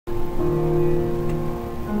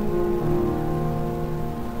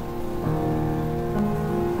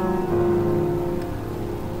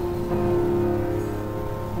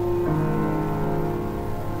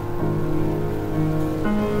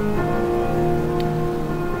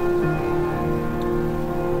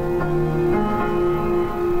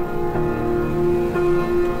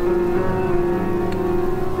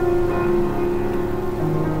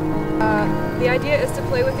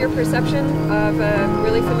perception of a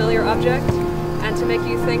really familiar object and to make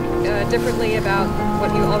you think differently about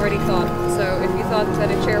what you already thought. So if you thought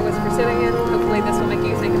that a chair was for sitting in, hopefully this will make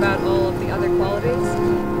you think about all of the other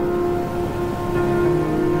qualities.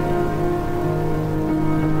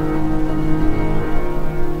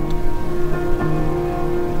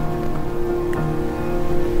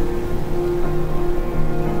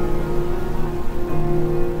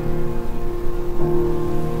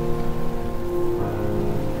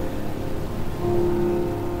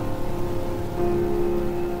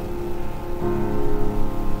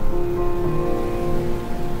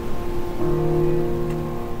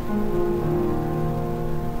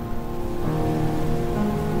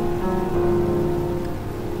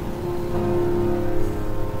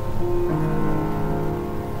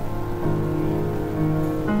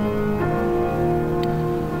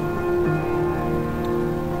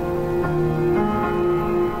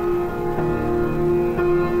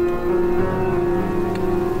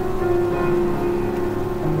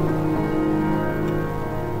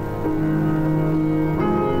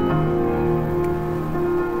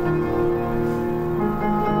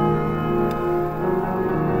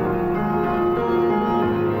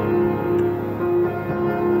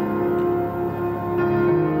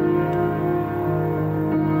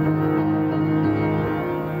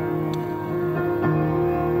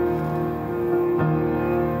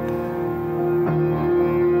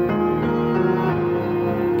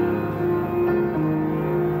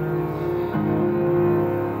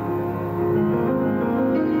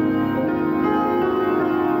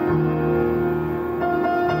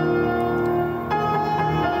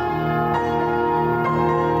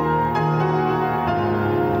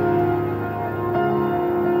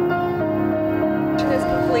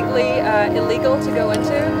 Illegal to go into,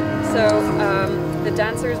 so the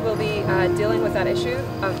dancers will be dealing with that issue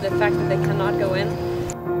of the fact that they cannot go in.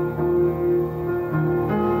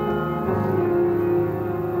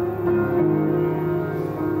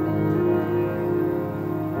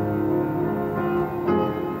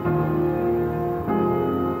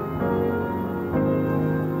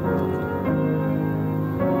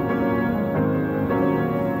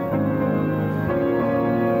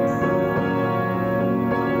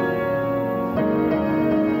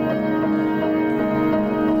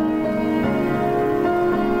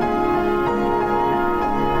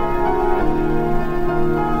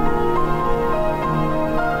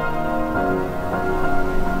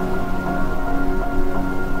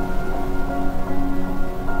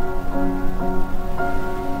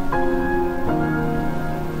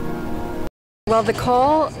 Well, the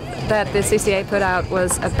call that the CCA put out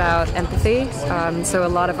was about empathy. So a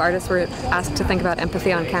lot of artists were asked to think about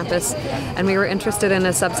empathy on campus, and we were interested in a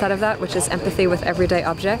subset of that, which is empathy with everyday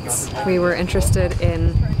objects. We were interested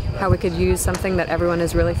in how we could use something that everyone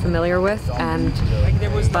is really familiar with, and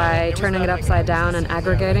by turning it upside down and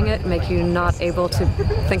aggregating it, make you not able to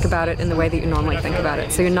think about it in the way that you normally think about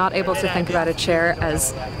it. So you're not able to think about a chair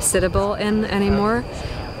as sittable in anymore,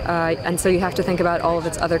 and so you have to think about all of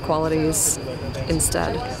its other qualities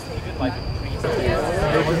instead.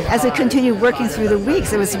 As we continued working through the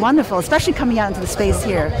weeks, it was wonderful, especially coming out into the space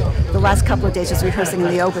here. The last couple of days just rehearsing in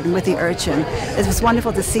the open with the Urchin. It was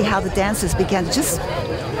wonderful to see how the dancers began to just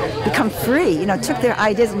become free, you know, took their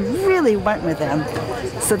ideas and really went with them.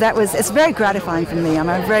 So it's very gratifying for me. I'm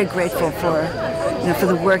very grateful for, for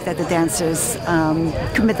the work that the dancers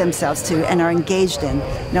commit themselves to and are engaged in,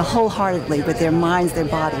 wholeheartedly with their minds, their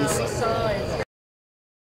bodies.